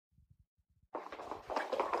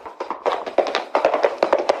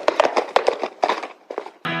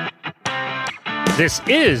This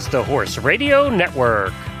is the Horse Radio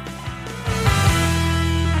Network.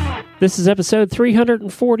 This is episode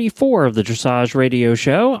 344 of the Dressage Radio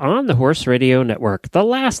Show on the Horse Radio Network, the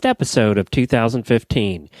last episode of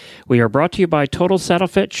 2015. We are brought to you by Total Saddle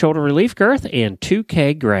Fit Shoulder Relief Girth and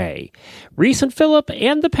 2K Gray. Reese and Phillip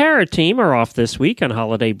and the Parrot team are off this week on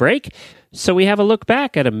holiday break, so we have a look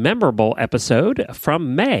back at a memorable episode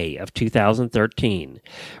from May of 2013.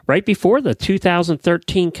 Right before the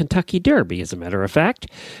 2013 Kentucky Derby, as a matter of fact,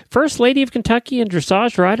 First Lady of Kentucky and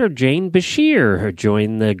dressage rider Jane Beshear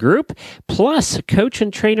joined the group, plus coach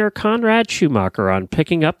and trainer Conrad Schumacher on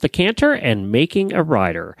picking up the canter and making a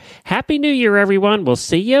rider. Happy New Year, everyone. We'll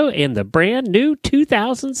see you in the brand new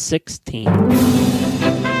 2016.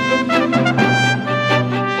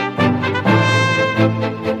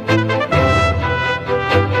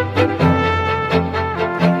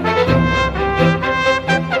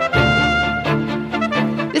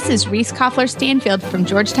 This is Reese Koffler-Stanfield from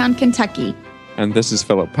Georgetown, Kentucky. And this is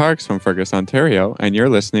Phillip Parks from Fergus, Ontario, and you're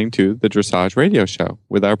listening to the Dressage Radio Show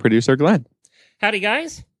with our producer, Glenn. Howdy,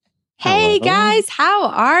 guys. Hey, Hello. guys. How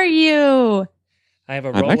are you? I have a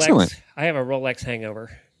I'm Rolex. excellent. I have a Rolex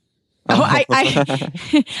hangover. Oh,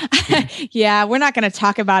 yeah, we're not going to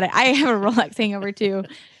talk about it. I have a Rolex hangover too.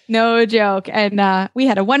 No joke. And we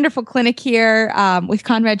had a wonderful clinic here with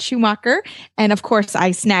Conrad Schumacher. And of course,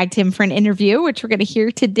 I snagged him for an interview, which we're going to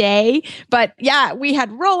hear today. But yeah, we had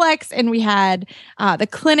Rolex and we had the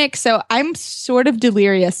clinic. So I'm sort of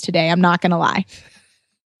delirious today. I'm not going to lie.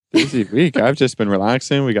 Busy week. I've just been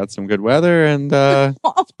relaxing. We got some good weather, and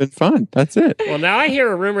it's been fun. That's it. Well, now I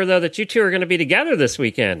hear a rumor, though, that you two are going to be together this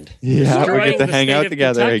weekend. Yeah, we Destroying get to the hang state out of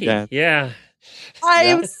together Kentucky. again. Yeah.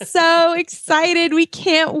 I'm so excited. We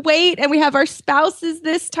can't wait. And we have our spouses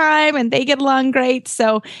this time and they get along great.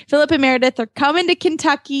 So Phillip and Meredith are coming to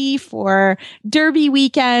Kentucky for Derby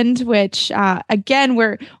weekend, which again,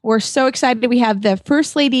 we're so excited. We have the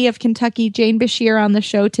First Lady of Kentucky, Jane Beshear, on the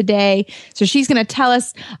show today. So she's going to tell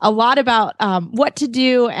us a lot about what to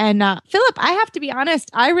do. And Phillip, I have to be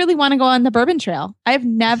honest, I really want to go on the Bourbon Trail. I've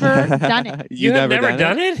never done it. You have never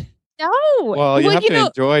done it? No. Well, you have to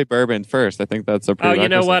enjoy bourbon first. I think that's a prerequisite. Oh, you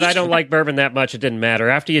know what? I don't like bourbon that much. It didn't matter.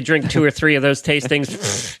 After you drink 2 or 3 of those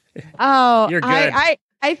tastings, you're good.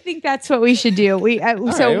 I think that's what we should do.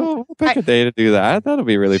 We'll pick a day to do that. That'll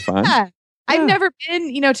be really fun. Yeah. I've never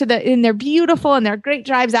been, and they're beautiful and they're great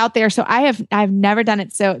drives out there. So I've never done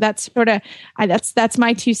it. So that's sort of, that's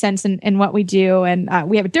my 2 cents in what we do. And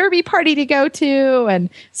we have a Derby party to go to. And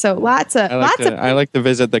so I like to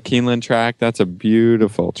visit the Keeneland track. That's a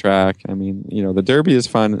beautiful track. I mean, the Derby is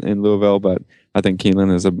fun in Louisville, but I think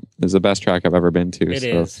Keeneland is the best track I've ever been to. It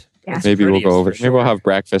is. Yes. Maybe we'll go over. Sure. Maybe we'll have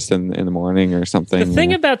breakfast in the morning or something. The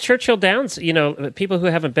thing about Churchill Downs, people who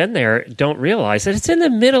haven't been there don't realize that it's in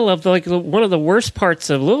the middle of one of the worst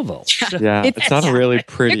parts of Louisville. Yeah, it's not a really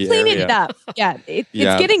pretty They're cleaning area. it up. Yeah, it's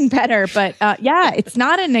getting better, but it's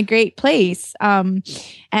not in a great place.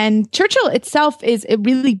 And Churchill itself is a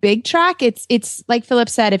really big track. It's like Phillip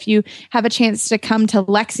said, if you have a chance to come to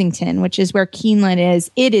Lexington, which is where Keeneland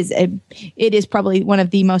is, it is probably one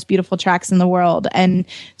of the most beautiful tracks in the world. And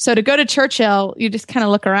so to go to Churchill, you just kind of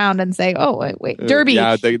look around and say, "Oh, wait, Derby."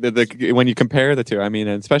 Yeah, when you compare the two, I mean,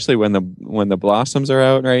 and especially when the blossoms are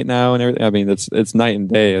out right now and everything. I mean, it's night and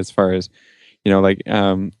day as far as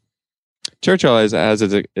Churchill has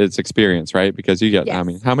its experience, right? Because you get, Yes. I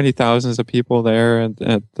mean, how many thousands of people there at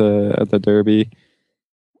the Derby?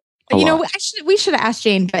 We should have asked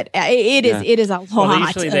Jane, but it is a lot. Well,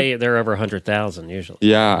 usually they're over 100,000 usually.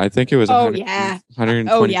 Yeah, I think it was. 120,000.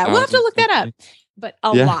 Oh yeah, we'll have to look that up. But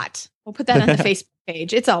a lot. We'll put that on the Facebook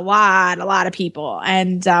page. It's a lot of people.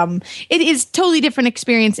 And it is totally different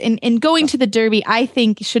experience. And going to the Derby, I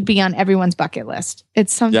think, should be on everyone's bucket list.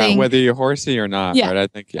 It's something. Yeah, whether you're horsey or not, right? I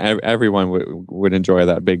think everyone would enjoy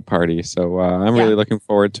that big party. So I'm really looking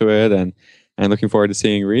forward to it and looking forward to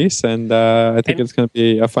seeing Reese. And I think it's going to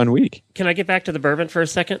be a fun week. Can I get back to the bourbon for a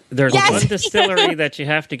second? There's one distillery that you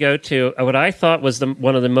have to go to. What I thought was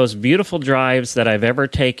one of the most beautiful drives that I've ever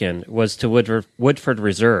taken was to Woodford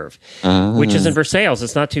Reserve, which is in Versailles.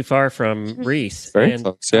 It's not too far from Reese. Very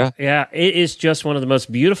close, yeah. Yeah, it is just one of the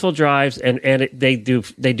most beautiful drives, and they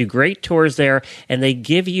do great tours there, and they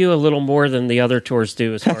give you a little more than the other tours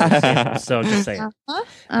do as far as samples. So I'm just saying.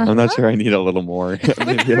 I'm not sure I need a little more.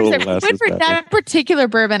 Maybe a little less. Woodford, that particular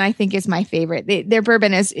bourbon, I think, is my favorite. Their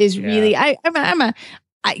bourbon is really. I'm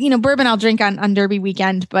a bourbon I'll drink on Derby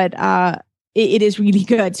weekend, but it is really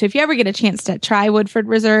good. So if you ever get a chance to try Woodford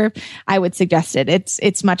Reserve, I would suggest it.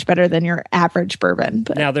 It's much better than your average bourbon.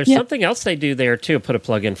 But now there's something else they do there too. Put a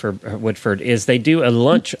plug in for Woodford is they do a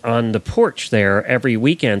lunch on the porch there every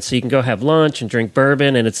weekend, so you can go have lunch and drink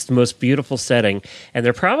bourbon, and it's the most beautiful setting. And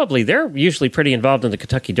they're usually pretty involved in the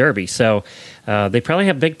Kentucky Derby, so they probably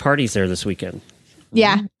have big parties there this weekend.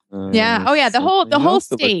 Yeah, yeah. Oh yeah, the whole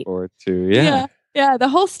state. Yeah, the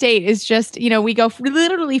whole state is just, we go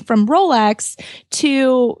literally from Rolex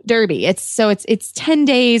to Derby. It's 10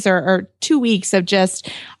 days or 2 weeks of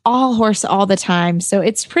just all horse all the time. So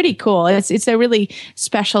it's pretty cool. It's a really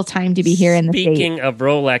special time to be here in the state. Speaking of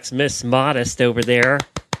Rolex, Miss Modest over there.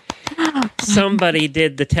 Somebody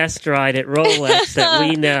did the test ride at Rolex that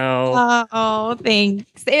we know. Oh, thanks.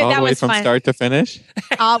 All that the way was from fun. Start to finish.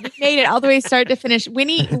 We made it all the way start to finish.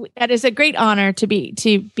 Winnie, that is a great honor to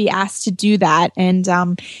be asked to do that, and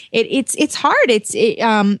it's hard.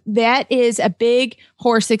 That is a big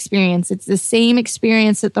horse experience. It's the same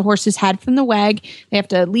experience that the horses had from the WEG. They have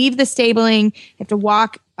to leave the stabling. They have to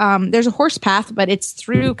walk. There's a horse path, but it's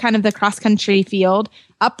through kind of the cross country field,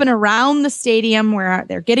 up and around the stadium where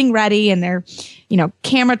they're getting ready, and they're,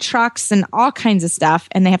 camera trucks and all kinds of stuff.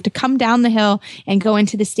 And they have to come down the hill and go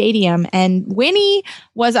into the stadium. And Winnie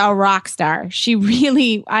was a rock star. That's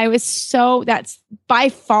by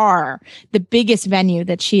far the biggest venue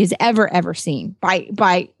that she has ever seen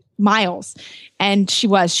by miles. And she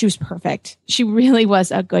was perfect. She really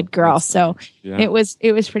was a good girl. So it was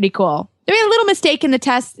pretty cool. There was a little mistake in the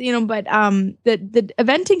test, but the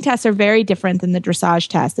eventing tests are very different than the dressage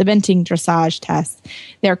tests. Eventing dressage tests,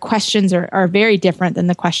 their questions are very different than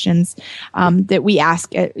the questions that we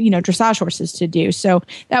ask, dressage horses to do. So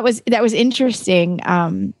that was interesting.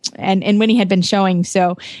 And Winnie had been showing.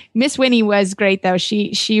 So Miss Winnie was great, though.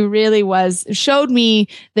 She really showed me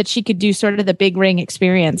that she could do sort of the big ring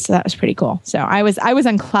experience. So that was pretty cool. So I was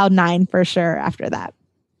on cloud 9 for sure after that.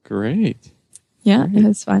 Great. Yeah, it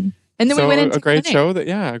was fun. And then we went into a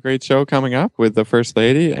great show coming up with the First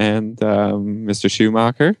Lady and Mr.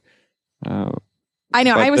 Schumacher. I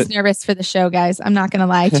know. I was nervous for the show, guys. I'm not going to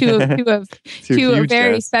lie. Two very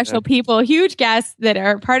guests, special people, huge guests that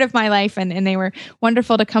are part of my life, and they were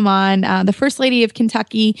wonderful to come on. The First Lady of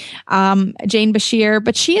Kentucky, Jane Beshear,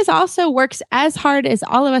 but she also works as hard as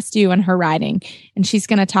all of us do in her riding. And she's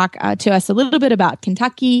going to talk to us a little bit about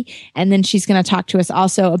Kentucky, and then she's going to talk to us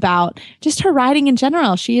also about just her riding in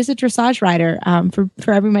general. She is a dressage rider,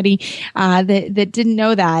 for everybody that didn't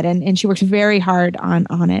know that, and she works very hard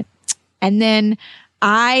on it. And then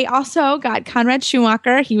I also got Conrad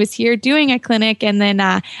Schumacher. He was here doing a clinic. And then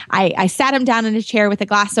I sat him down in a chair with a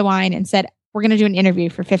glass of wine and said, we're going to do an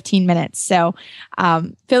interview for 15 minutes. So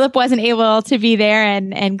Philip wasn't able to be there,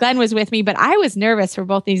 and Glenn was with me. But I was nervous for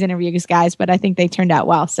both these interviews, guys. But I think they turned out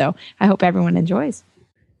well. So I hope everyone enjoys.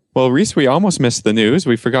 Well, Reese, we almost missed the news.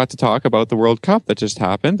 We forgot to talk about the World Cup that just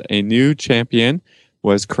happened. A new champion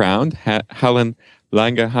was crowned, Helen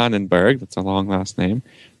Lange-Hannenberg. That's a long last name.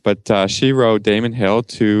 But she rode Damon Hill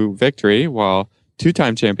to victory, while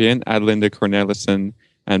two-time champion Adelinde Cornelissen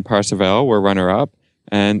and Parseval were runner-up,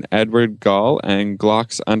 and Edward Gall and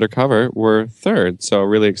Glock's Undercover were third. So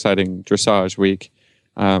really exciting dressage week,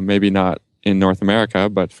 maybe not in North America,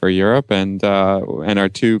 but for Europe. And our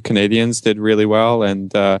two Canadians did really well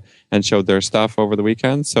and showed their stuff over the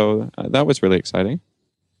weekend. So that was really exciting.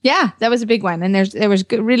 Yeah, that was a big one. And there was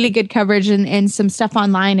really good coverage and some stuff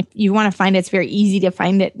online. If you want to find it, it's very easy to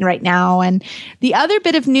find it right now. And the other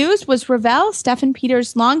bit of news was Ravel, Stefan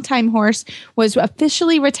Peter's longtime horse, was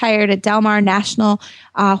officially retired at Del Mar National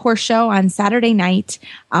Horse Show on Saturday night.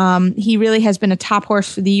 He really has been a top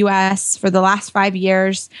horse for the U.S. for the last 5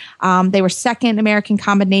 years. They were second American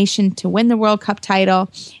combination to win the World Cup title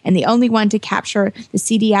and the only one to capture the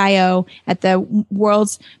CDIO at the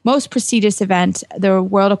world's most prestigious event, the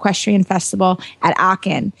World Equestrian Festival at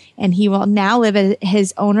Aachen. And he will now live at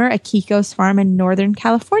his owner, Akiko's farm in Northern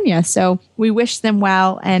California. So we wish them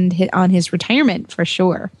well and on his retirement for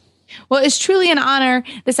sure. Well, it's truly an honor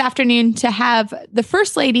this afternoon to have the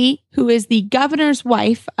First Lady, who is the governor's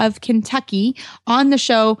wife of Kentucky, on the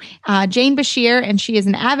show, Jane Beshear, and she is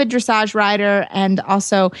an avid dressage rider and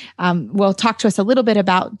also will talk to us a little bit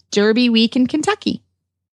about Derby Week in Kentucky.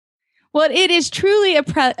 Well, it is truly a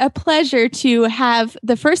pleasure to have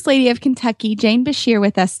the First Lady of Kentucky, Jane Beshear,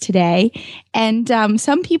 with us today. And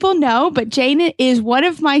some people know, but Jane is one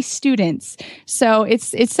of my students. So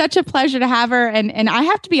it's such a pleasure to have her. And I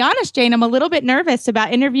have to be honest, Jane, I'm a little bit nervous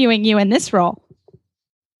about interviewing you in this role.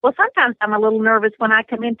 Well, sometimes I'm a little nervous when I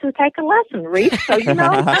come in to take a lesson, Reese. So, I'm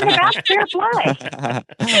about fair play.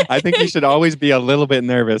 I think you should always be a little bit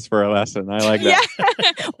nervous for a lesson. I like that.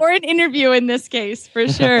 Yeah, or an interview in this case, for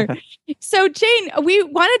sure. So, Jane, we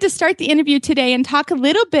wanted to start the interview today and talk a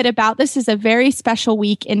little bit about this is a very special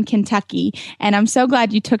week in Kentucky, and I'm so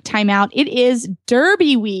glad you took time out. It is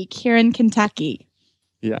Derby week here in Kentucky.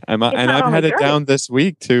 Yeah, I'm headed down this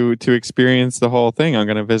week to experience the whole thing. I'm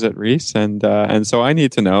going to visit Reese, and so I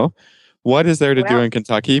need to know what is there to do in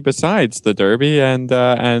Kentucky besides the Derby, and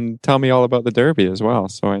tell me all about the Derby as well,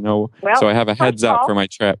 so I know. So I have a heads up for my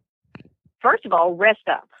trip. First of all, rest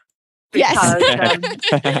up. Because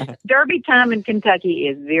Derby time in Kentucky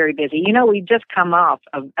is very busy. We just come off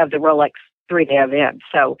of the Rolex 3-day event,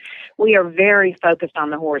 so we are very focused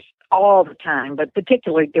on the horse all the time, but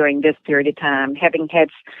particularly during this period of time, having had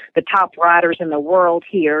the top riders in the world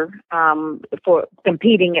here for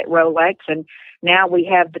competing at Rolex, and now we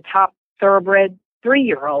have the top thoroughbred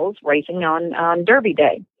 3-year-olds racing on Derby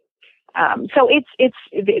Day. So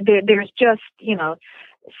there's just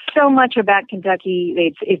so much about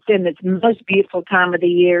Kentucky. It's in its most beautiful time of the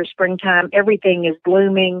year, springtime. Everything is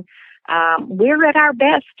blooming. We're at our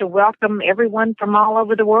best to welcome everyone from all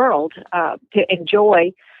over the world to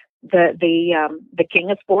enjoy the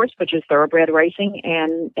king of sports, which is thoroughbred racing,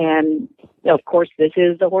 and of course this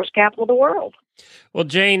is the horse capital of the world. Well,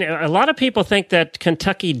 Jane, a lot of people think that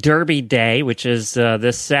Kentucky Derby Day, which is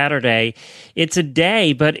this Saturday, it's a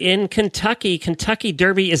day, but in Kentucky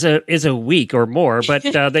Derby is a week or more, but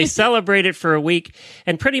they celebrate it for a week,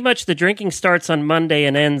 and pretty much the drinking starts on Monday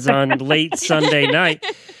and ends on late Sunday night.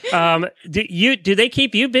 Do they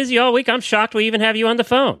keep you busy all week? I'm shocked we even have you on the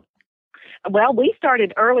phone. Well, we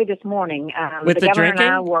started early this morning. With the governor drinking?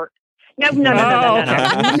 and I worked. No.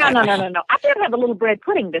 I did have a little bread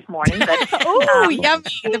pudding this morning. But, yummy,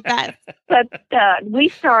 the best. But we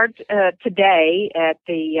start today at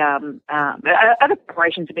the other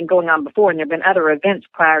preparations have been going on before, and there have been other events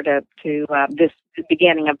prior to this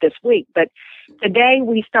beginning of this week. But today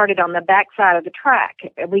we started on the back side of the track.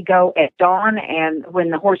 We go at dawn, and when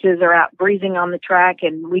the horses are out breezing on the track,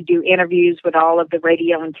 and we do interviews with all of the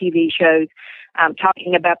radio and TV shows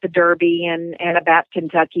talking about the Derby and about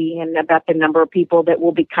Kentucky and about the number of people that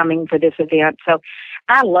will be coming for this event. So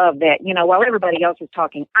I love that. While everybody else is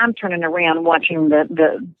talking, I'm turning around watching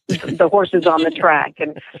the horses on the track.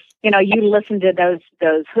 And, you listen to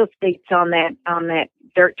those hoof beats on that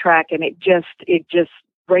dirt track, and it just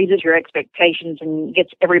raises your expectations and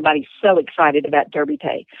gets everybody so excited about Derby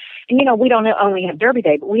Day. And, we don't only have Derby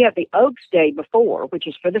Day, but we have the Oaks Day before, which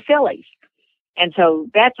is for the fillies. And so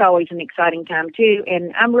that's always an exciting time, too.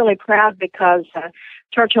 And I'm really proud because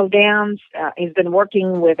Churchill Downs has been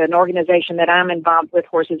working with an organization that I'm involved with,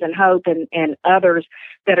 Horses and Hope, and others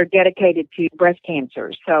that are dedicated to breast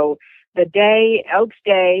cancer. So the day, Oaks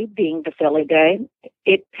Day being the filly day,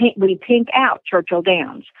 we pink out Churchill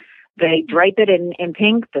Downs. They drape it in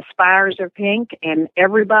pink, the spires are pink, and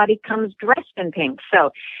everybody comes dressed in pink.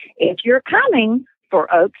 So if you're coming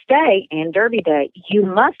for Oaks Day and Derby Day, you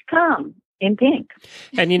must come in pink.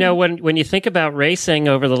 And when you think about racing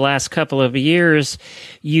over the last couple of years,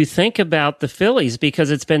 you think about the fillies, because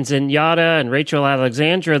it's been Zenyatta and Rachel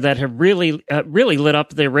Alexandra that have really lit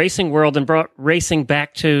up the racing world and brought racing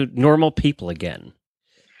back to normal people again.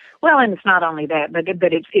 Well, and it's not only that, but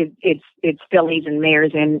it's fillies and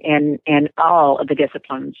mares and all of the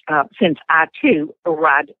disciplines. Since I too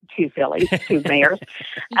ride 2 fillies, 2 mares,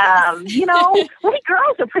 we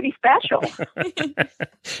girls are pretty special.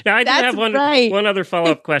 Now, I do have one other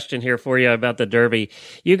follow-up question here for you about the Derby.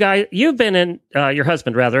 You've been in your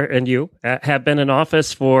husband and you have been in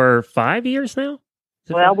office for 5 years now.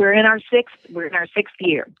 Well, we're in our sixth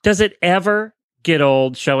year. Does it ever get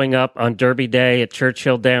old showing up on Derby Day at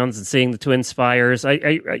Churchill Downs and seeing the twin spires?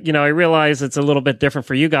 I realize it's a little bit different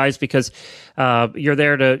for you guys because you're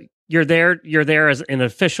there as an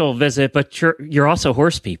official visit, but you're also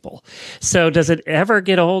horse people. So does it ever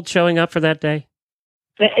get old showing up for that day?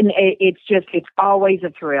 And it's always a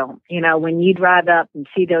thrill. When you drive up and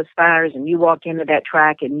see those spires and you walk into that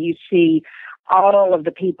track and you see all of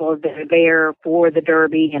the people that are there for the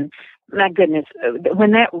Derby, and my goodness,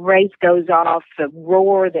 when that race goes off, the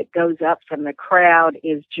roar that goes up from the crowd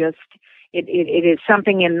is just, it is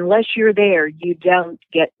something, unless you're there, you don't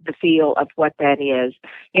get the feel of what that is.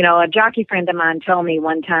 A jockey friend of mine told me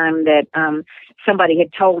one time that somebody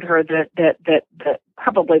had told her that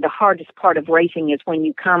probably the hardest part of racing is when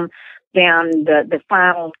you come down the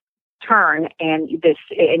final turn and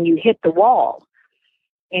you hit the wall.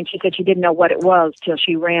 And she said she didn't know what it was till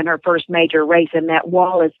she ran her first major race. And that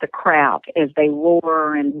wall is the crowd as they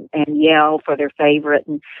roar and yell for their favorite.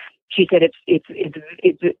 And she said it's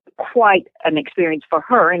quite an experience for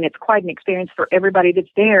her, and it's quite an experience for everybody that's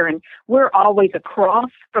there. And we're always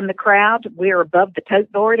across from the crowd. We're above the tote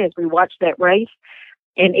board as we watch that race.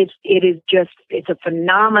 And it's a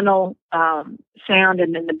phenomenal sound,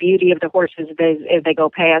 and then the beauty of the horses as they go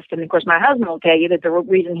past. And of course, my husband will tell you that the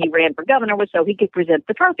reason he ran for governor was so he could present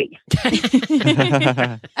the trophy.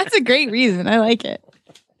 That's a great reason. I like it.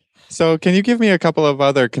 So can you give me a couple of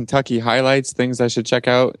other Kentucky highlights, things I should check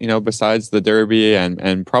out, besides the Derby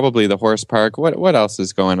and probably the horse park? What else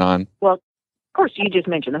is going on? Well, of course, you just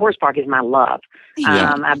mentioned the horse park is my love.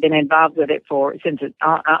 Yeah. I've been involved with it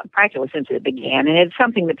practically since it began, and it's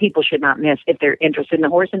something that people should not miss if they're interested in the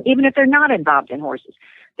horse, and even if they're not involved in horses.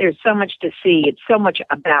 There's so much to see. It's so much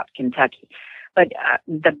about Kentucky. But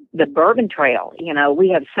the Bourbon Trail, we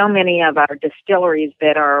have so many of our distilleries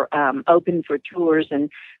that are open for tours, and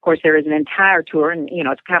of course there is an entire tour, and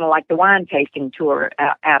it's kind of like the wine tasting tour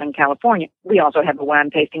out in California. We also have a wine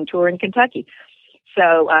tasting tour in Kentucky.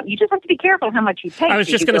 So you just have to be careful how much you take. I was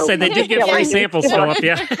just going to say, they did give free samples, Philip.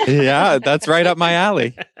 Yeah. Yeah, that's right up my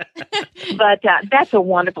alley. But that's a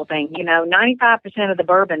wonderful thing. 95% of the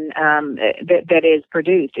bourbon that is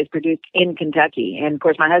produced in Kentucky. And, of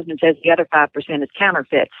course, my husband says the other 5% is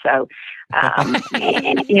counterfeit. So,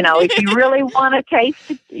 if you really want to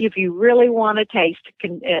taste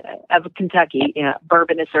of Kentucky,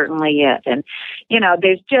 bourbon is certainly it. And,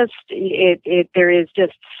 there is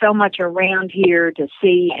just so much around here to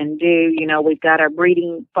see and do. We've got our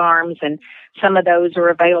breeding farms, and some of those are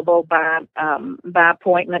available by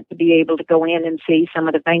appointment to be able to go in and see some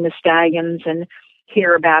of the famous stallions and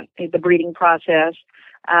hear about the breeding process.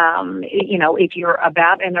 If you're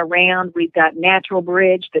about and around, we've got Natural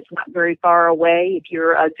Bridge that's not very far away. If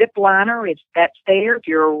you're a zip liner, that's there. If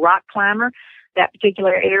you're a rock climber, that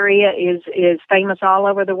particular area is famous all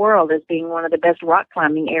over the world as being one of the best rock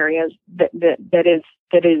climbing areas that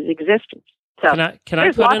is existent. So can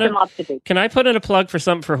I put in a plug for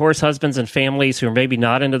something for horse husbands and families who are maybe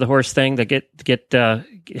not into the horse thing that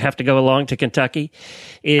have to go along to Kentucky?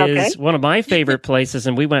 One of my favorite places,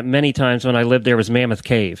 and we went many times when I lived there, was Mammoth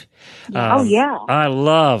Cave. I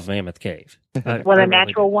love Mammoth Cave. One of the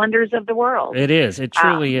natural wonders of the world. It is. It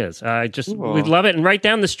truly is. We love it. And right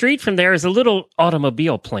down the street from there is a little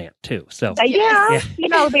automobile plant too. So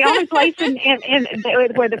the only place in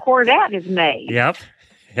where the Corvette is made. Yep.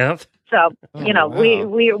 So,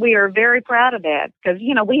 we are very proud of that because,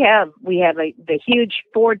 we have the huge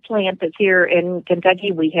Ford plant that's here in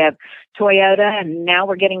Kentucky. We have Toyota, and now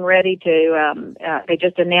we're getting ready to, they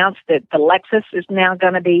just announced that the Lexus is now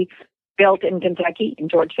going to be built in Kentucky, in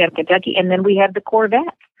Georgetown, Kentucky. And then we have the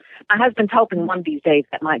Corvette. My husband's hoping one of these days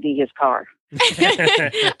that might be his car.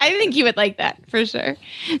 I think you would like that for sure.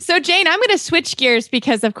 So Jane, I'm going to switch gears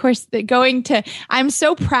because of course I'm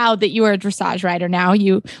so proud that you are a dressage rider now.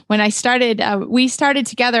 When I started, we started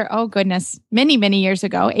together, oh goodness, many, many years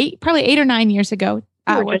ago, probably 8 or 9 years ago.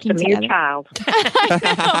 Working just a mere child.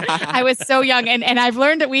 I was so young, and I've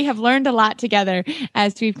learned that we have learned a lot together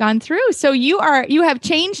as we've gone through. So you have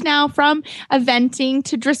changed now from eventing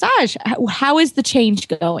to dressage. How is the change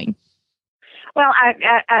going? Well,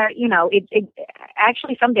 it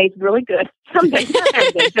actually some days really good, some days not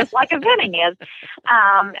very good, just like eventing is.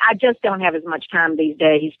 I just don't have as much time these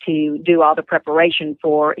days to do all the preparation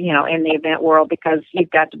for, in the event world because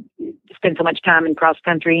you've got to spend so much time in cross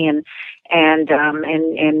country and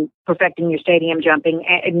perfecting your stadium jumping,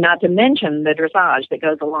 and not to mention the dressage that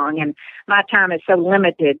goes along. And my time is so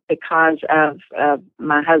limited because of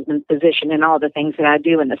my husband's position and all the things that I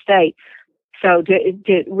do in the state. So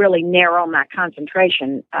to really narrow my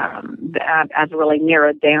concentration, I've really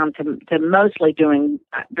narrowed down to mostly doing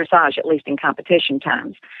dressage, at least in competition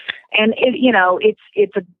times. And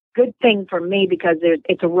it's a good thing for me because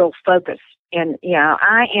it's a real focus. And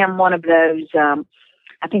I am one of those.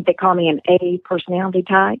 I think they call me an A personality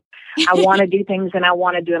type. I want to do things and I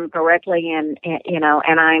want to do them correctly, and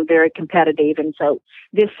I'm very competitive. And so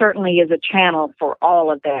this certainly is a channel for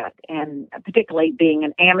all of that, and particularly being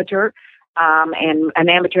an amateur. And an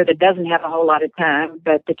amateur that doesn't have a whole lot of time,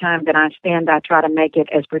 but the time that I spend, I try to make it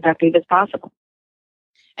as productive as possible.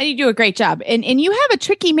 And you do a great job. And you have a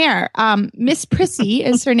tricky mare. Miss Prissy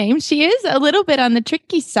is her name. She is a little bit on the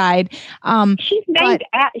tricky side. She's named.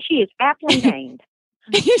 She is aptly named.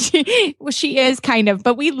 She is kind of,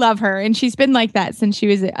 but we love her, and she's been like that since she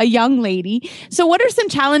was a young lady. So what are some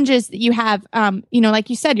challenges that you have? Like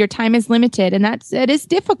you said, your time is limited, and it is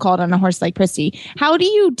difficult on a horse like Prissy. How do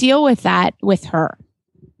you deal with that with her?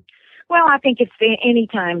 Well, I think it's any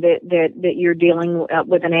time that you're dealing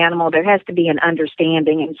with an animal, there has to be an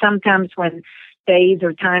understanding. And sometimes when days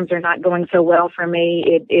or times are not going so well for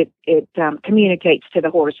me, it communicates to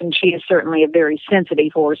the horse. And she is certainly a very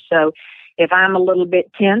sensitive horse. So if I'm a little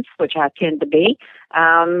bit tense, which I tend to be,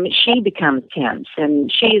 she becomes tense.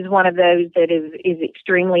 And she is one of those that is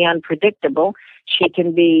extremely unpredictable. She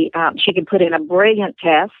can put in a brilliant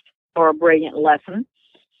test or a brilliant lesson.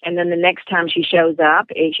 And then the next time she shows up,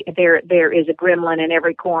 there is a gremlin in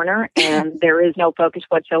every corner, and there is no focus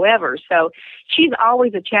whatsoever. So she's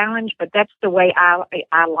always a challenge, but that's the way I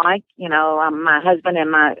like. My husband and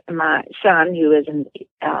my son, who is an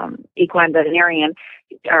equine veterinarian,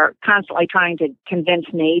 are constantly trying to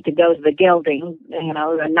convince me to go to the gelding,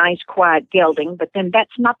 a nice, quiet gelding. But then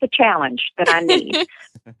that's not the challenge that I need.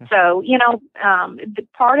 So, the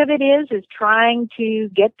part of it is trying to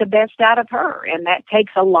get the best out of her. And that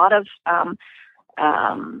takes a lot of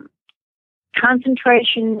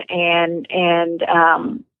concentration and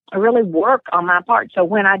really work on my part. So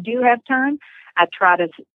when I do have time, I try to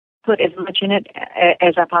put as much in it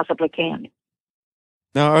as I possibly can.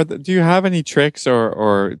 Now, do you have any tricks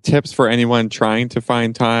or tips for anyone trying to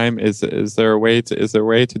find time? Is there a way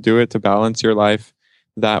to do it, to balance your life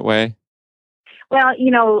that way? Well,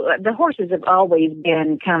 the horses have always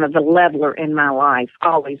been kind of the leveler in my life,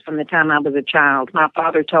 always from the time I was a child. My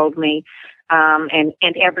father told me, and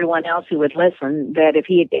everyone else who would listen, that if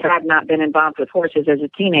he had not been involved with horses as a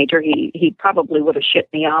teenager, he probably would have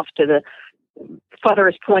shipped me off to the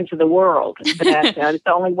furthest points of the world. But it's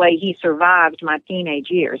the only way he survived my teenage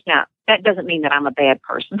years. Now, that doesn't mean that I'm a bad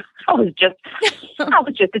person. I was just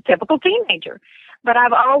a typical teenager. But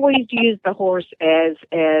I've always used the horse as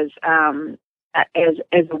a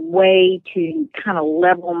way to kind of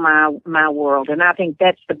level my world. And I think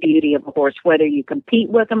that's the beauty of a horse, whether you compete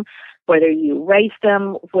with them, whether you race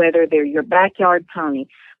them, whether they're your backyard pony.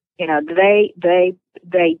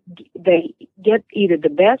 They get either the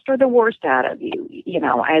best or the worst out of you.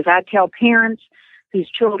 As I tell parents whose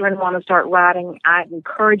children want to start riding, I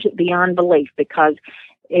encourage it beyond belief, because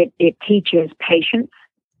it teaches patience,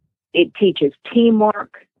 it teaches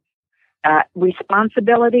teamwork,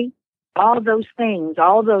 responsibility, all of those things,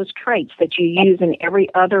 all those traits that you use in every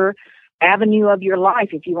other avenue of your life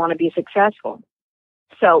if you want to be successful.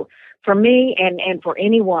 So for me and for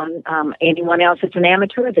anyone else that's an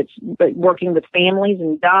amateur that's working with families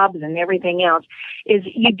and jobs and everything else, is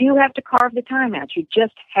you do have to carve the time out. You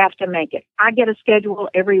just have to make it. I get a schedule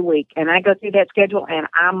every week, and I go through that schedule and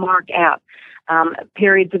I mark out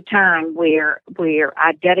periods of time where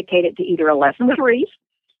I dedicate it to either a lesson with Reese,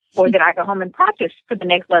 or that I go home and practice for the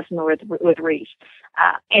next lesson with Reese.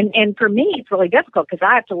 And for me, it's really difficult because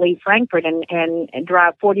I have to leave Frankfurt and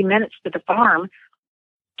drive 40 minutes to the farm,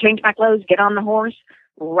 change my clothes, get on the horse,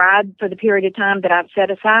 ride for the period of time that I've set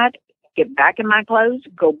aside, get back in my clothes,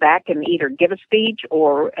 go back and either give a speech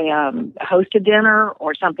or host a dinner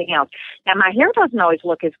or something else. Now, my hair doesn't always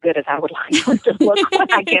look as good as I would like it to look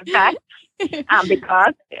when I get back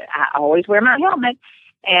because I always wear my helmet.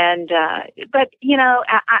 But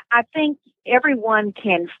I think everyone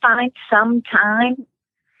can find some time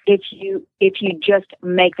if you just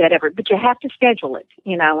make that effort, but you have to schedule it,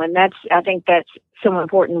 and I think that's so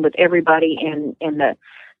important with everybody in the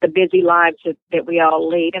busy lives that we all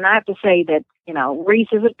lead. And I have to say that,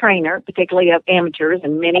 Reese is a trainer, particularly of amateurs,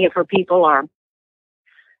 and many of her people are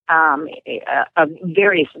of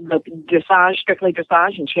various dressage, strictly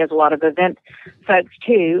dressage, and she has a lot of event folks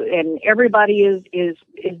too. And everybody is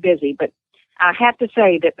busy, but I have to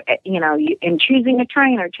say that in choosing a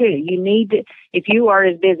trainer too, you need to, if you are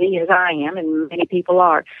as busy as I am, and many people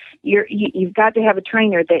are, you've got to have a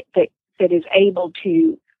trainer that is able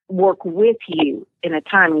to work with you in a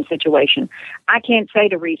timing situation. I can't say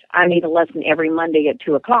to Reese, I need a lesson every Monday at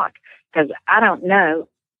 2:00 because I don't know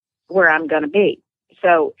where I'm going to be.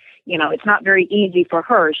 So, it's not very easy for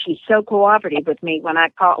her. She's so cooperative with me when I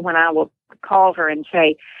will call her and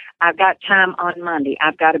say, I've got time on Monday.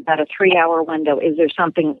 I've got about a 3-hour window. Is there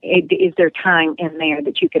time in there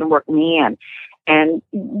that you can work me in? And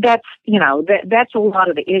that's, that's a lot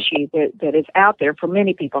of the issue that is out there for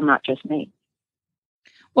many people, not just me.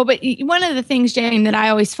 Well, but one of the things, Jane, that I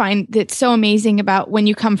always find that's so amazing about when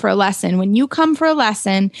you come for a lesson,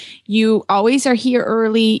 you always are here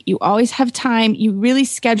early. You always have time. You really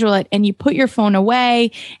schedule it and you put your phone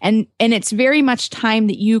away. And it's very much time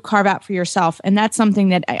that you carve out for yourself. And that's something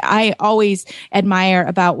that I always admire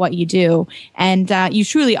about what you do. And you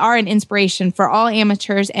truly are an inspiration for all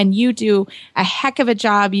amateurs. And you do a heck of a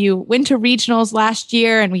job. You went to regionals last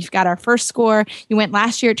year and we've got our first score. You went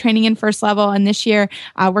last year training in first level. And this year,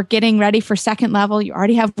 We're getting ready for second level. You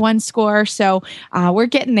already have one score, so we're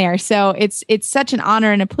getting there. So it's such an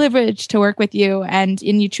honor and a privilege to work with you, and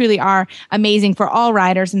you truly are amazing for all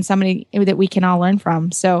riders and somebody that we can all learn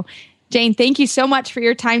from. So Jane, thank you so much for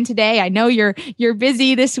your time today. I know you're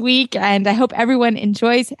busy this week, and I hope everyone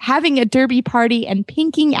enjoys having a derby party and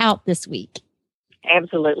pinking out this week.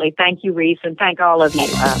 Absolutely. Thank you, Reese, and thank all of you.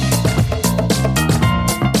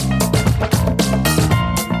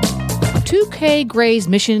 2K Gray's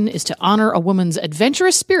mission is to honor a woman's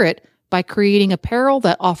adventurous spirit by creating apparel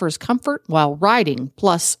that offers comfort while riding,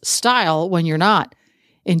 plus style when you're not.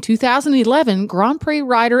 In 2011, Grand Prix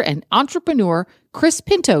rider and entrepreneur Chris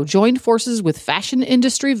Pinto joined forces with fashion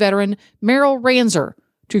industry veteran Meryl Ranzer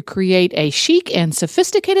to create a chic and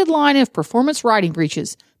sophisticated line of performance riding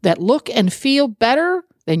breeches that look and feel better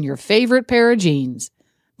than your favorite pair of jeans.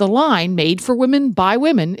 The line, made for women by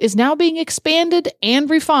women, is now being expanded and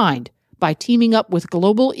refined by teaming up with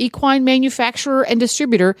global equine manufacturer and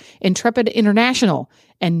distributor Intrepid International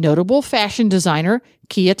and notable fashion designer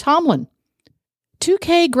Kia Tomlin.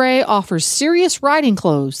 2K Gray offers serious riding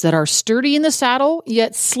clothes that are sturdy in the saddle,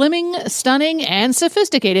 yet slimming, stunning, and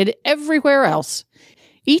sophisticated everywhere else.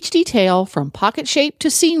 Each detail, from pocket shape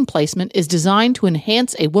to seam placement, is designed to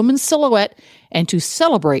enhance a woman's silhouette and to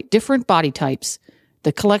celebrate different body types.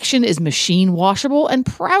 The collection is machine washable and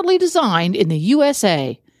proudly designed in the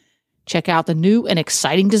USA. Check out the new and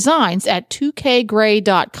exciting designs at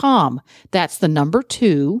 2kgray.com. That's the number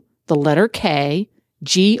 2, the letter K,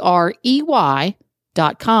 GREY.com.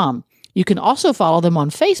 You can also follow them on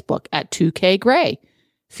Facebook at 2K Gray.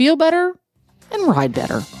 Feel better and ride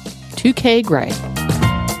better. 2K Gray.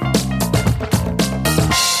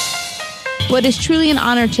 Well, it is truly an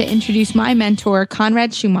honor to introduce my mentor,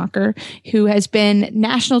 Conrad Schumacher, who has been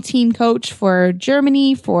national team coach for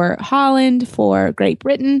Germany, for Holland, for Great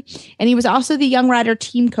Britain. And he was also the young rider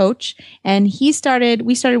team coach. And we started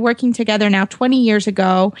working together now 20 years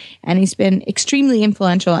ago. And he's been extremely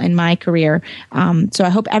influential in my career. So I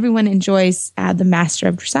hope everyone enjoys the Master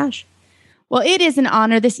of Dressage. Well, it is an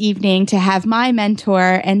honor this evening to have my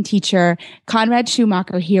mentor and teacher, Conrad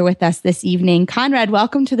Schumacher, here with us this evening. Conrad,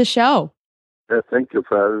 welcome to the show. Thank you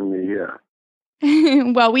for having me here.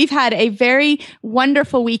 Well, we've had a very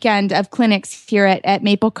wonderful weekend of clinics here at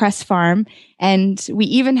Maple Crest Farm, and we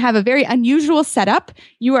even have a very unusual setup.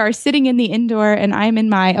 You are sitting in the indoor, and I'm in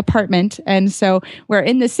my apartment, and so we're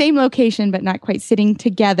in the same location, but not quite sitting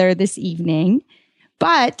together this evening.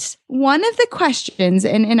 But one of the questions,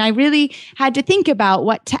 and I really had to think about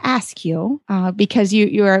what to ask you, because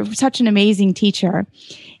you are such an amazing teacher,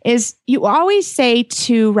 is you always say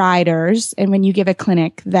to riders, and when you give a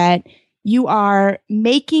clinic, that you are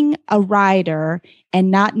making a rider and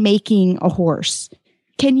not making a horse.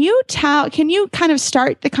 Can you kind of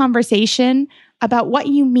start the conversation about what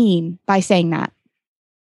you mean by saying that?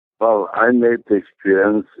 Well, I made the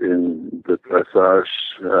experience in the dressage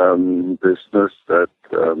business that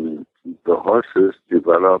the horses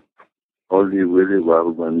develop only really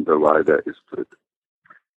well when the rider is good.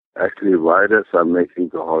 Actually, riders are making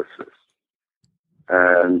the horses.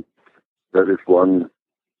 And that is one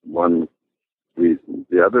reason.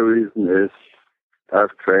 The other reason is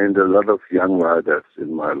I've trained a lot of young riders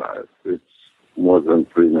in my life. It's more than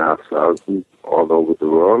 3,500 all over the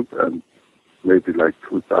world, and maybe like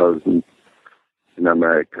 2,000 in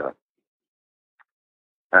America.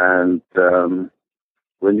 And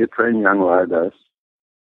when you train young riders,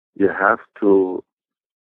 you have to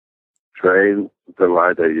train the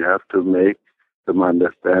rider. You have to make them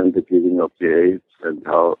understand the giving of the aids and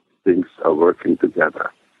how things are working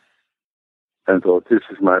together. And so this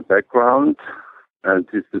is my background, and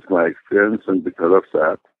this is my experience, and because of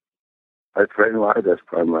that, I train riders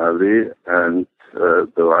primarily, and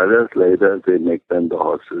the riders later, they make then the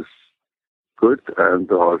horses good, and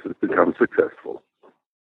the horses become successful.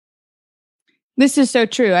 This is so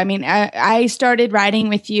true. I mean, I started riding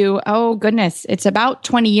with you, oh goodness, it's about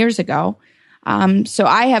 20 years ago. So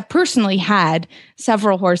I have personally had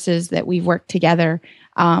several horses that we've worked together.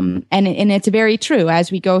 And it's very true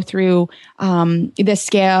as we go through the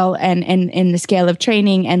scale and the scale of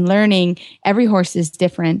training and learning, every horse is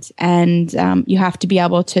different, and you have to be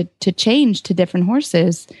able to change to different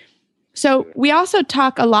horses. So we also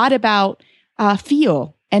talk a lot about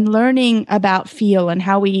feel and learning about feel and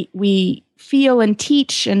how we feel and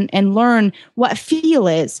teach and learn what feel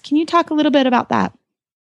is. Can you talk a little bit about that?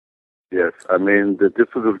 Yes. I mean, the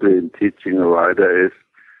difficulty in teaching a rider is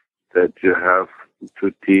that you have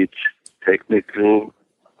to teach technical,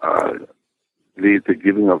 the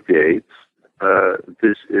giving of the aids.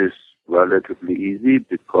 This is relatively easy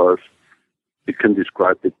because you can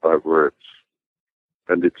describe it by words.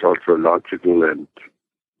 And it's also logical, and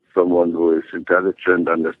someone who is intelligent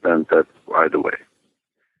understands that right away.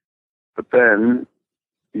 But then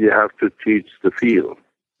you have to teach the feel,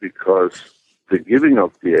 because the giving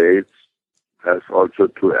of the aids has also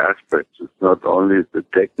two aspects. It's not only the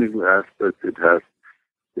technical aspect, it has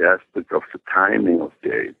the aspect of the timing of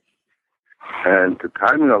the aids. And the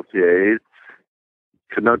timing of the aids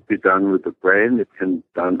cannot be done with the brain. It can be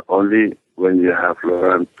done only when you have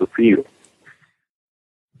learned to feel.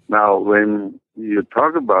 Now, when you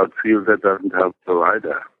talk about feel, that doesn't help the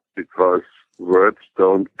rider, because words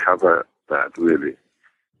don't cover that really.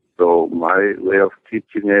 So my way of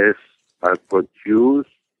teaching is I produce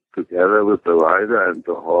together with the rider and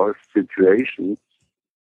the horse situations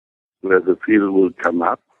where the feel will come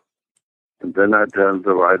up, and then I tell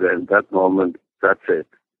the rider in that moment, that's it.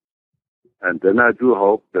 And then I do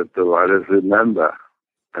hope that the riders remember,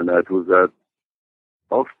 and I do that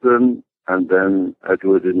often, and then I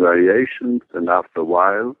do it in variations, and after a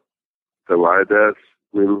while, the riders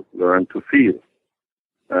will learn to feel.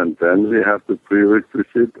 And then we have the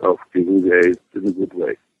prerequisite of giving the aids in a good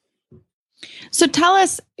way. So tell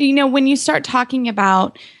us, when you start talking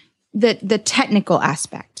about the technical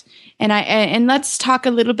aspect, and let's talk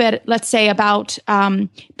a little bit, let's say, about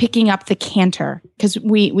picking up the canter, because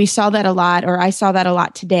we saw that a lot, or I saw that a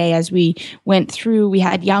lot today as we went through. We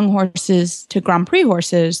had young horses to Grand Prix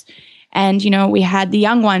horses, and we had the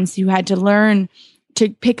young ones who had to learn to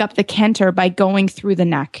pick up the canter by going through the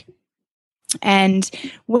neck. And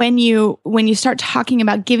when you start talking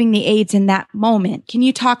about giving the aids in that moment, can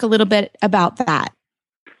you talk a little bit about that?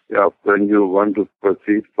 Yeah, when you want to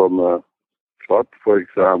proceed from a trot, for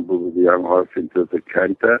example, with the young horse into the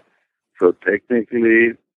canter, so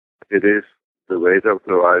technically it is the weight of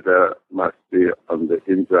the rider must be on the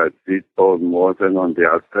inside seat bone more than on the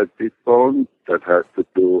outside seat bone. That has to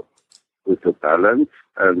do with the balance,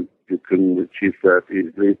 and you can achieve that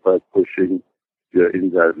easily by pushing your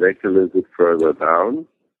inside leg a little bit further down.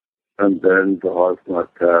 And then the horse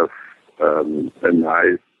must have a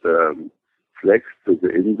nice flex to the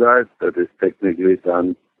inside that is technically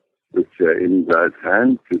done with your inside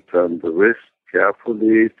hand. You turn the wrist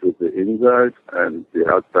carefully to the inside, and the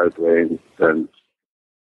outside rein stands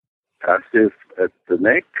passive at the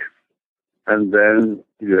neck. And then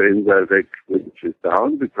your inside leg switches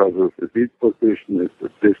down because of the seat position is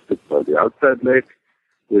assisted by the outside leg,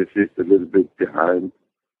 which is a little bit behind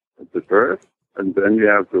the girth. And then you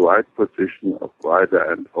have the right position of rider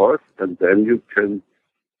and horse, and then you can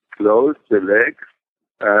close the legs,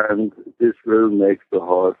 and this will make the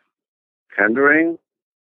horse cantering.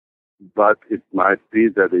 But it might be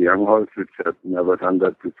that a young horse which has never done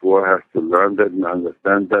that before has to learn that and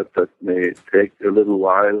understand that. That may take a little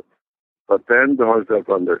while, but then the horse has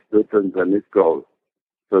understood, and then it goes.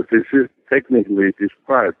 So this is technically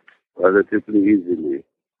described relatively easily.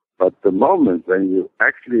 But the moment when you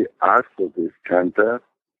actually ask for this canter,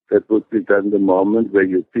 that would be then the moment where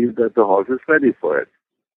you feel that the horse is ready for it.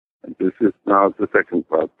 And this is now the second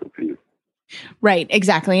part to feel. Right,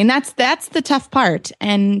 exactly. And that's the tough part.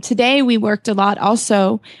 And today we worked a lot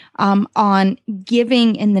also on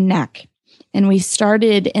giving in the neck. And we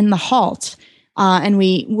started in the halt. And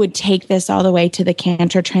we would take this all the way to the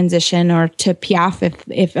canter transition or to piaffe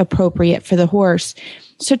if appropriate for the horse.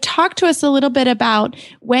 So talk to us a little bit about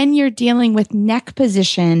when you're dealing with neck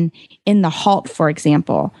position in the halt, for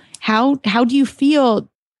example. How do you feel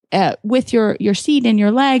with your seat and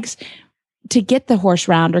your legs to get the horse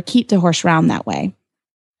round or keep the horse round that way?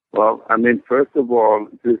 Well, I mean, first of all,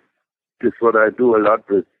 this is what I do a lot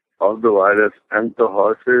with all the riders and the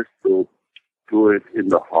horses, to do it in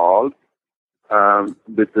the halt,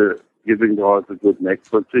 with giving the horse a good neck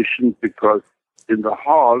position, because in the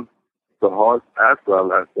halt, the horse as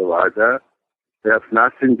well as the rider, they have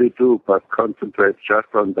nothing to do but concentrate just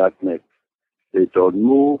on that neck. They don't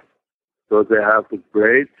move, so they have a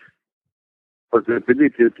great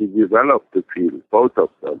possibility to develop the feel, both of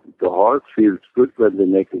them. The horse feels good when the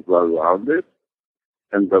neck is well rounded,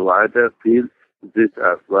 and the rider feels this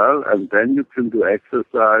as well, and then you can do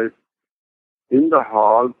exercise in the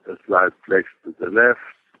halt, a slight flex to the left,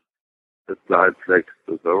 a slight flex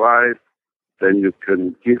to the right. Then you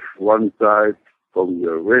can give one side from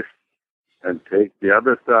your wrist and take the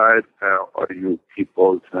other side, or you keep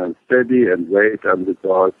both hands steady and wait until the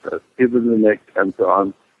horse has given the neck and so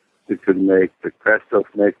on. You can make the crest of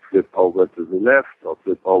neck flip over to the left or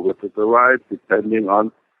flip over to the right, depending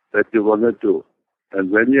on what you want to do.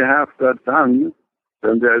 And when you have that done,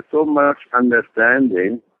 then there is so much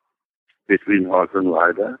understanding between horse and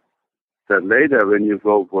rider that later when you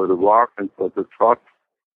go for the walk and for the trot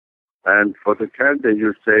and for the canter,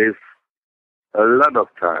 you save a lot of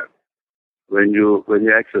time when you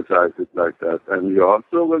exercise it like that. And you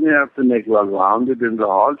also, when you have to make well rounded in the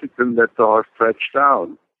horse, you can let the horse stretch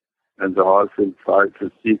down. And the horse will try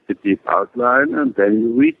to see the deep outline, and then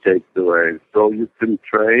you retake the rein. So you can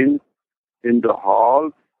train in the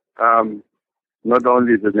halt not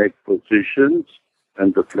only the neck positions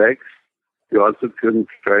and the flex, you also can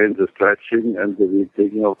train the stretching and the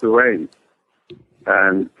retaking of the rein.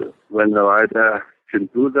 And when the rider can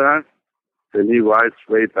do that, then he rides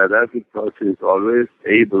way better because he's always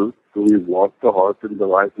able to reward the horse in the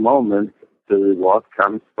right moment. The reward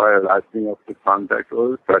comes by a lightening of the contact or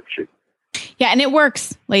the stretching. Yeah, and it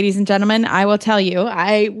works, ladies and gentlemen. I will tell you,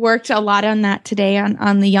 I worked a lot on that today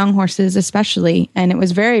on the young horses especially, and it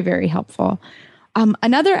was very, very helpful.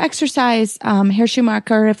 Another exercise, Herr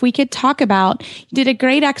Schumacher, if we could talk about, you did a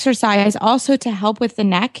great exercise also to help with the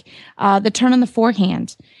neck, the turn on the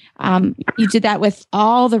forehand. You did that with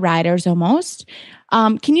all the riders almost.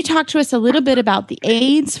 Can you talk to us a little bit about the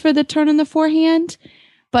aids for the turn on the forehand,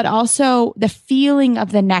 but also the feeling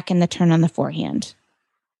of the neck and the turn on the forehand?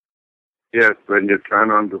 Yes, when you turn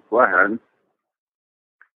on the forehand,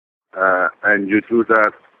 and you do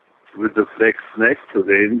that with the flexed neck to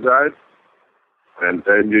the inside, and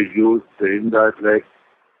then you use the inside leg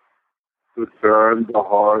to turn the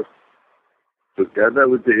horse together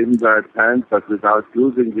with the inside hand, but without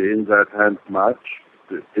using the inside hand much.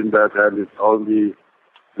 The inside hand is only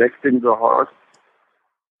flexing the horse.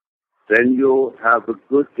 Then you have a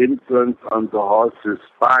good influence on the horse's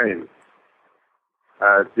spine.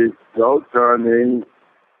 This slow turning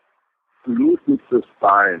loosens the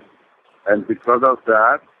spine, and because of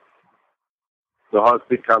that, the horse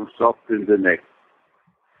becomes soft in the neck.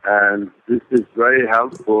 And this is very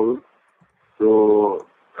helpful to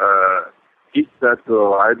teach that to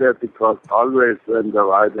a rider, because always when the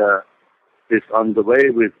rider is on the way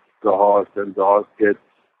with the horse and the horse gets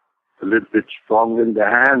a little bit strong in the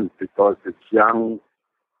hand because it's young,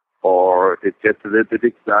 or it gets a little bit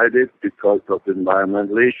excited because of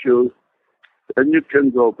environmental issues, then you can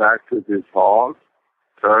go back to this horse,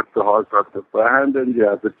 turn the horse off the forehand, and you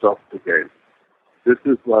have it soft again. This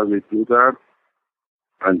is why we do that.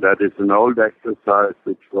 And that is an old exercise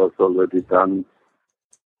which was already done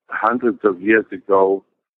hundreds of years ago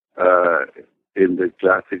in the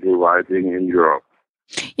classical riding in Europe.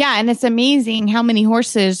 Yeah, and it's amazing how many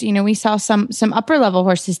horses, we saw some upper level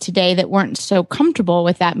horses today that weren't so comfortable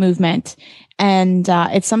with that movement. And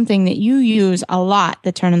it's something that you use a lot,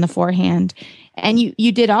 the turn on the forehand. And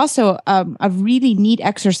you did also a really neat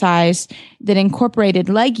exercise that incorporated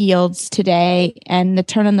leg yields today and the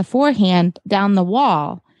turn on the forehand down the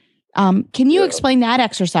wall. Can you explain that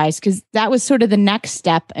exercise? Because that was sort of the next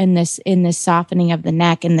step in this softening of the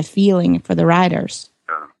neck and the feeling for the riders.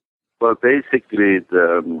 Yeah. Well, basically,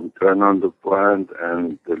 the turn on the forehand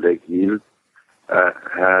and the leg yield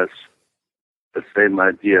has the same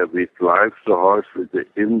idea. We drive the horse with the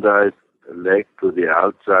inside leg to the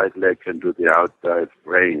outside leg and to the outside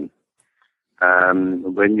rein.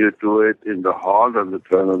 When you do it in the halt on the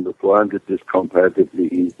turn on the forehand, it is comparatively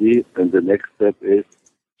easy. And the next step is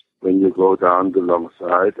when you go down the long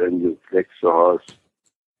side and you flex the horse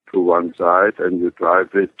to one side and you drive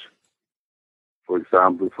it, for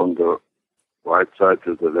example, from the right side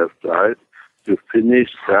to the left side, you finish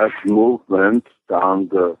that movement down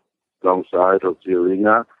the long side of the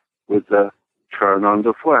arena with a turn on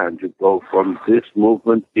the forehand. You go from this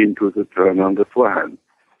movement into the turn on the forehand.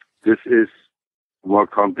 This is more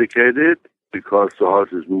complicated because the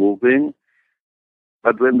horse is moving.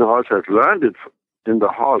 But when the horse has learned it in the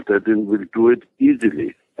halt, then it will do it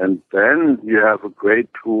easily. And then you have a great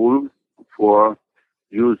tool for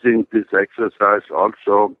using this exercise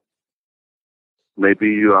also. Maybe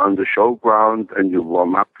you're on the showground and you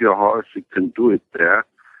warm up your horse, you can do it there.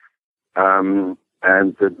 And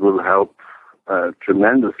it will help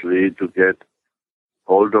tremendously to get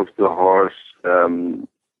hold of the horse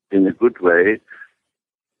in a good way.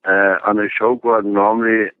 On a showground,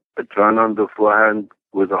 normally a turn on the forehand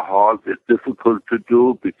with a halt is difficult to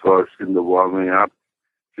do because in the warming up,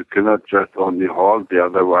 you cannot just only halt. The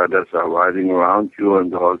other riders are riding around you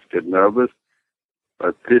and the horse get nervous.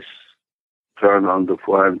 But this turn on the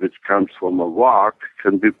forehand, which comes from a walk,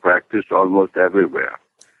 can be practiced almost everywhere.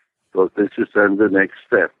 So this is then the next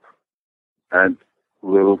step, and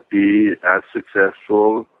will be as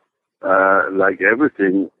successful like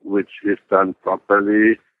everything which is done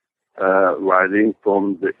properly, riding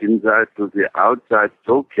from the inside to the outside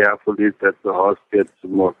so carefully that the horse gets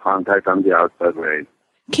more contact on the outside rein.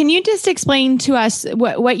 Can you just explain to us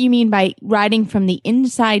what you mean by riding from the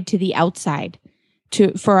inside to the outside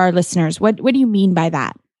for our listeners? What do you mean by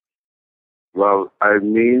that? Well, I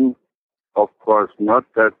mean, of course, not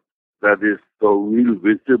that is so real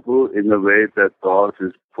visible in a way that the horse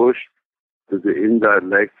is pushed to the inside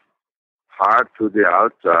leg hard to the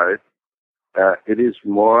outside. It is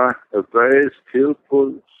more a very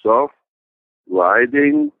skillful, soft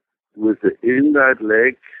riding with the inside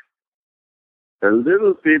leg a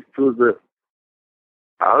little bit to the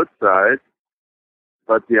outside,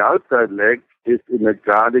 but the outside leg is in a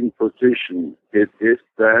guarding position. It is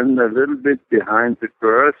then a little bit behind the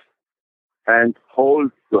girth and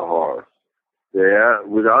holds the horse there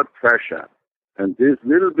without pressure. And this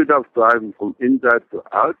little bit of driving from inside to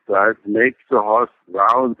outside makes the horse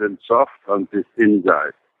round and soft on this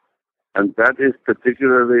inside. And that is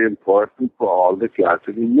particularly important for all the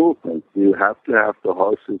classical movements. You have to have the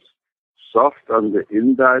horses soft on the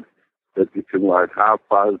inside that you can ride half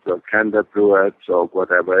pulse or canter pirouettes or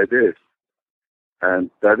whatever it is. And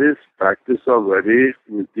that is practiced already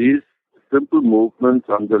with these simple movements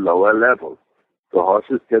on the lower level. The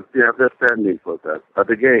horses get the understanding for that.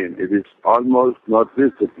 But again, it is almost not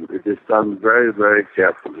visible. It is done very, very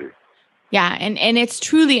carefully. Yeah, and it's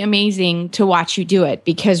truly amazing to watch you do it,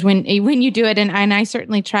 because when you do it, and I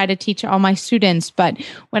certainly try to teach all my students, but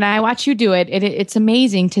when I watch you do it, it's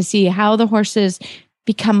amazing to see how the horses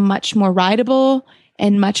become much more rideable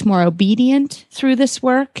and much more obedient through this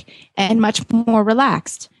work and much more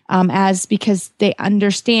relaxed, because they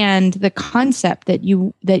understand the concept that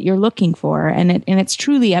you're looking for, and it's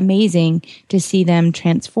truly amazing to see them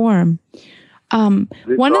transform. One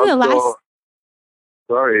of the last.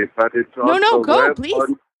 Sorry, but it's also No, go, please.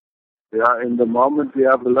 Fun. Yeah, in the moment we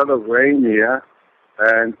have a lot of rain here,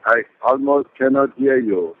 and I almost cannot hear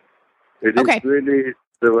you. It is really,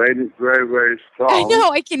 the rain is very, very strong. I know,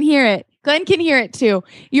 I can hear it. Glenn can hear it too.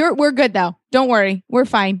 We're good though. Don't worry, we're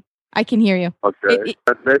fine. I can hear you. Okay,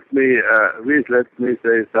 but let me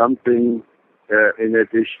say something in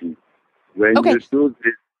addition. When you do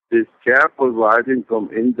this careful riding from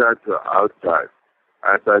inside to outside,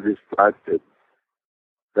 as I described it,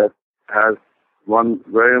 that has one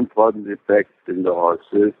very important effect in the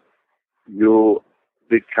horses. You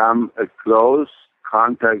become a close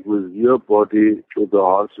contact with your body to the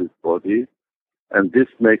horse's body, and this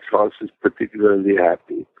makes horses particularly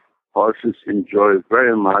happy. Horses enjoy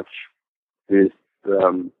very much this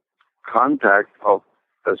contact of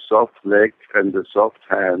a soft leg and a soft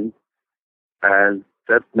hand, and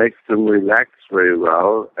that makes them relax very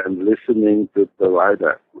well and listening to the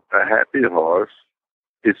rider. A happy horse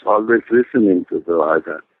is always listening to the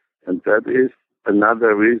rider. And that is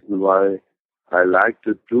another reason why I like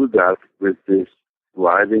to do that with this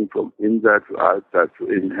riding from inside to outside,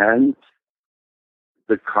 to enhance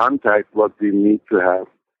the contact what we need to have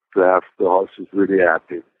the horses really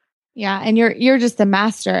happy. Yeah, and you're just the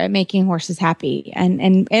master at making horses happy,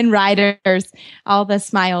 and riders. All the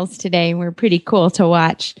smiles today were pretty cool to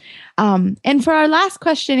watch. And for our last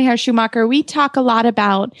question here, Schumacher, we talk a lot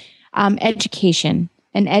about education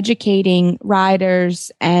and educating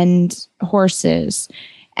riders and horses.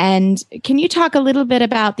 And can you talk a little bit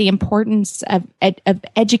about the importance of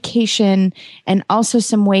education, and also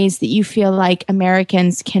some ways that you feel like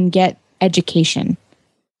Americans can get education?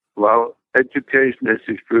 Well, education is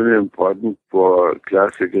extremely important for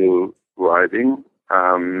classical riding.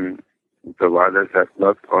 The riders have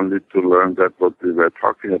not only to learn that what we were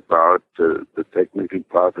talking about, the technical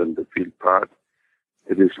part and the field part.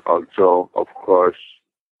 It is also, of course,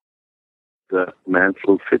 the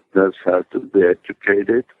mental fitness has to be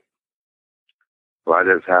educated.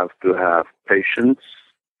 Riders have to have patience.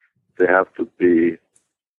 They have to be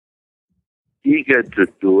eager to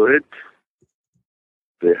do it.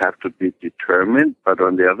 They have to be determined, but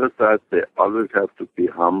on the other side, they always have to be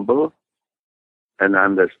humble and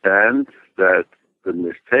understand that the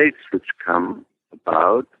mistakes which come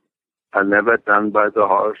about are never done by the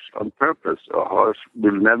horse on purpose. A horse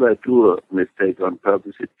will never do a mistake on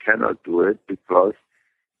purpose. It cannot do it because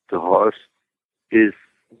the horse is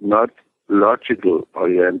not logical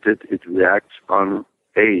oriented. It reacts on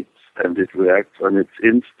aids and it reacts on its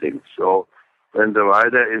instincts. So when the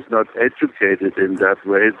rider is not educated in that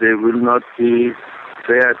way, they will not be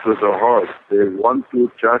fair to the horse. They won't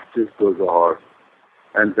do justice to the horse.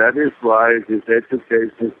 And that is why this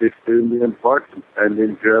education is extremely important. And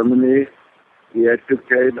in Germany, we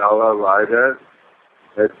educate our riders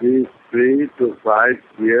at least 3 to 5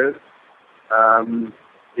 years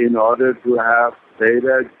in order to have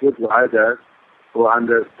later good riders who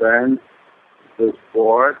understand the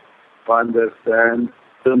sport, who understand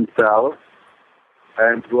themselves,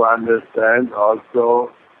 and who understand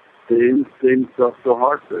also the instincts of the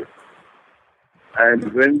horses.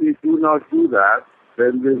 And when we do not do that,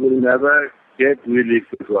 then we will never get really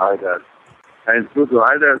good riders. And good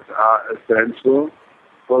riders are essential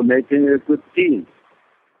for making a good team.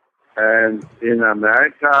 And in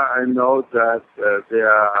America, I know that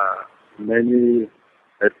there are many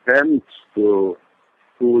attempts to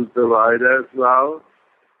school the riders well.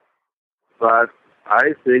 But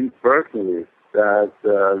I think personally that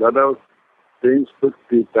a lot of things could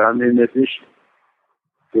be done in addition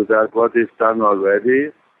to that what is done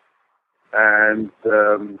already. And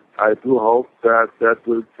I do hope that that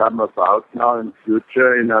will come about now in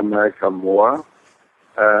future in America more.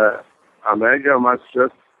 America must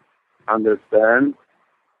just understand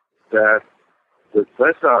that the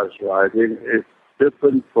dressage riding is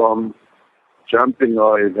different from jumping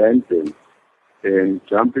or eventing. In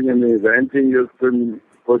jumping and eventing, you can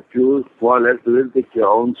produce more or less a little bit your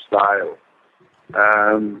own style.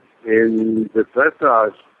 In the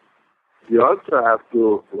dressage, you also have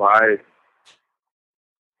to ride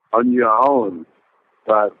on your own,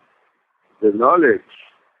 but the knowledge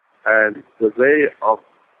and the way of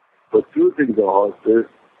producing the horses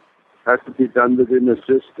has to be done within a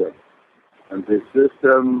system. And the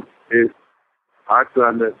system is hard to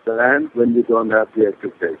understand when you don't have the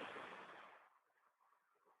education.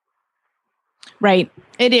 Right.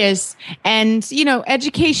 It is. And,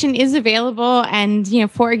 education is available.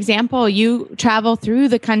 And, for example, you travel through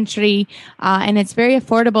the country and it's very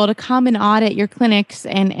affordable to come and audit your clinics.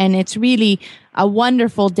 And it's really a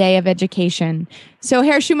wonderful day of education. So,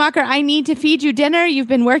 Herr Schumacher, I need to feed you dinner. You've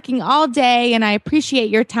been working all day, and I appreciate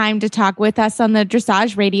your time to talk with us on the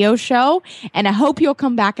Dressage Radio Show. And I hope you'll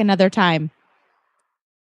come back another time.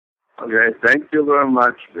 Okay. Thank you very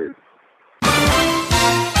much, please.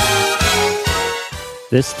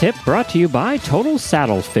 This tip brought to you by Total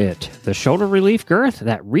Saddle Fit, the shoulder relief girth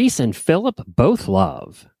that Reese and Philip both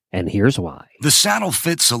love. And here's why. The saddle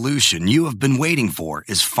fit solution you have been waiting for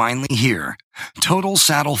is finally here.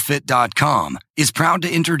 TotalSaddleFit.com is proud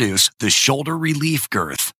to introduce the shoulder relief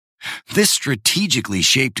girth. This strategically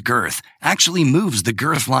shaped girth actually moves the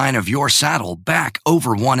girth line of your saddle back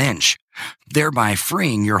over 1 inch, thereby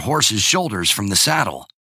freeing your horse's shoulders from the saddle.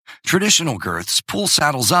 Traditional girths pull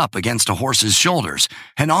saddles up against a horse's shoulders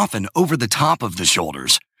and often over the top of the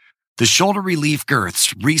shoulders. The shoulder relief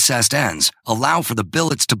girth's recessed ends allow for the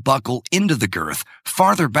billets to buckle into the girth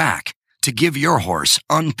farther back to give your horse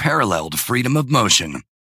unparalleled freedom of motion.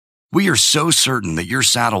 We are so certain that your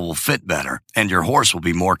saddle will fit better and your horse will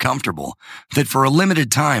be more comfortable that for a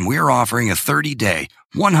limited time we are offering a 30-day,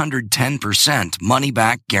 110%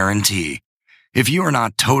 money-back guarantee. If you are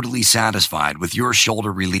not totally satisfied with your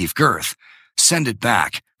shoulder relief girth, send it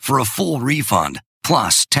back for a full refund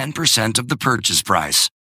plus 10% of the purchase price.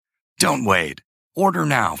 Don't wait. Order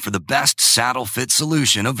now for the best saddle fit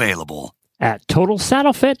solution available. At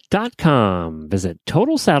TotalSaddleFit.com. Visit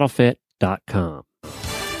TotalSaddleFit.com.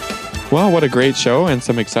 Well, what a great show and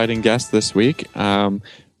some exciting guests this week.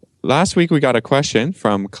 Last week, we got a question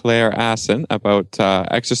from Claire Assen about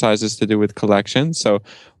exercises to do with collection. So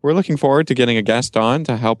we're looking forward to getting a guest on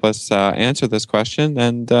to help us answer this question.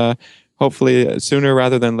 And hopefully sooner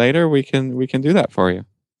rather than later, we can do that for you.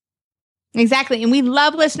 Exactly. And we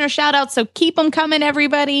love listener shout outs. So keep them coming,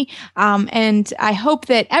 everybody. And I hope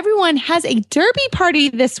that everyone has a derby party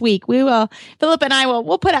this week. Philip and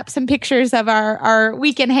we'll put up some pictures of our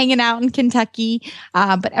weekend hanging out in Kentucky.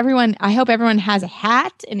 But I hope everyone has a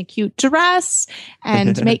hat and a cute dress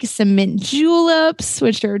and make some mint juleps,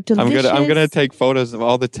 which are delicious. I'm gonna take photos of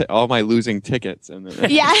all my losing tickets and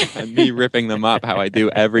me ripping them up how I do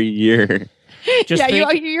every year.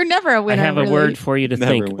 You're never a winner. I have a word for you to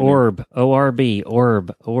think. Orb. O-R-B.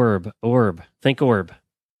 Orb. Orb. Orb. Think orb.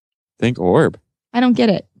 Think orb. I don't get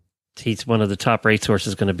it. He's one of the top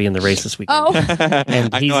racehorses going to be in the race this weekend. Oh.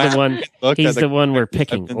 And he's the one we're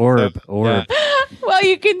picking. Orb. Orb. Yeah. Well,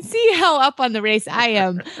 you can see how up on the race I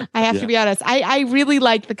am. I have to be honest. I really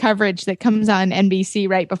like the coverage that comes on NBC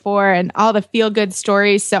right before and all the feel-good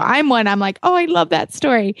stories. So I'm like, oh, I love that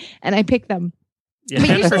story. And I pick them. Yeah,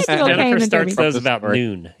 Jennifer starts those about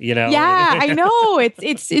noon, Yeah, I know.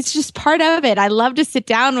 It's just part of it. I love to sit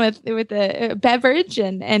down with a beverage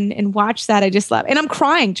and watch that. I just love, and I'm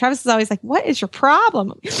crying. Travis is always like, "What is your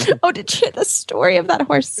problem?" Oh, did you hear the story of that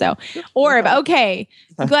horse? So, Orb. Okay,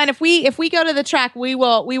 Glenn, if we go to the track, we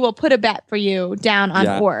will put a bet for you down on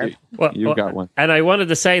Orb. You got one. And I wanted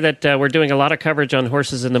to say that we're doing a lot of coverage on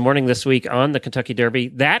Horses in the Morning this week on the Kentucky Derby.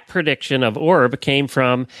 That prediction of Orb came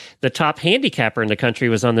from the top handicapper in the country,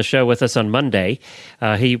 was on the show with us on Monday.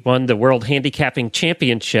 He won the World Handicapping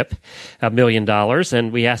Championship, $1 million,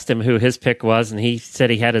 and we asked him who his pick was, and he said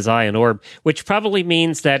he had his eye on Orb, which probably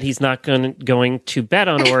means that he's not going to bet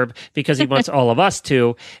on Orb because he wants all of us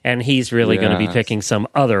to, and he's really going to be picking some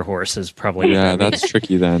other horses, probably. Yeah, that's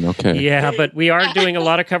tricky then. Okay. Yeah, but we are doing a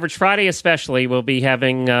lot of coverage. Friday especially, we'll be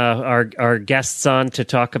having our guests on to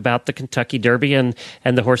talk about the Kentucky Derby and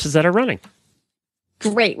the horses that are running.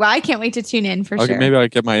 Great. Well, I can't wait to tune in for sure. Maybe I'll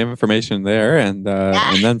get my information there and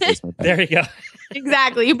then place my bet. There you go.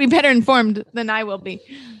 Exactly. You'll be better informed than I will be.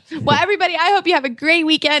 Well, everybody, I hope you have a great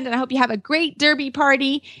weekend, and I hope you have a great Derby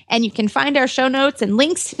party. And you can find our show notes and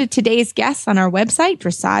links to today's guests on our website,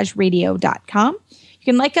 dressageradio.com. You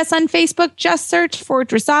can like us on Facebook. Just search for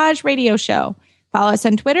Dressage Radio Show. Follow us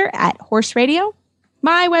on Twitter at Horse Radio.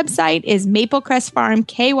 My website is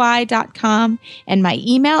maplecrestfarmky.com, and my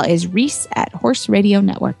email is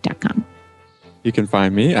reese@horseradionetwork.com. You can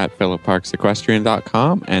find me at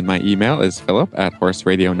philipparksequestrian.com, and my email is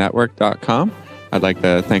philip@horseradionetwork.com. I'd like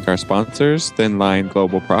to thank our sponsors, Thin Line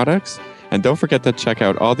Global Products, and don't forget to check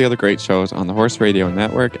out all the other great shows on the Horse Radio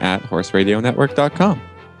Network at horseradionetwork.com.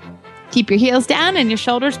 Keep your heels down and your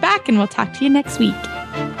shoulders back, and we'll talk to you next week.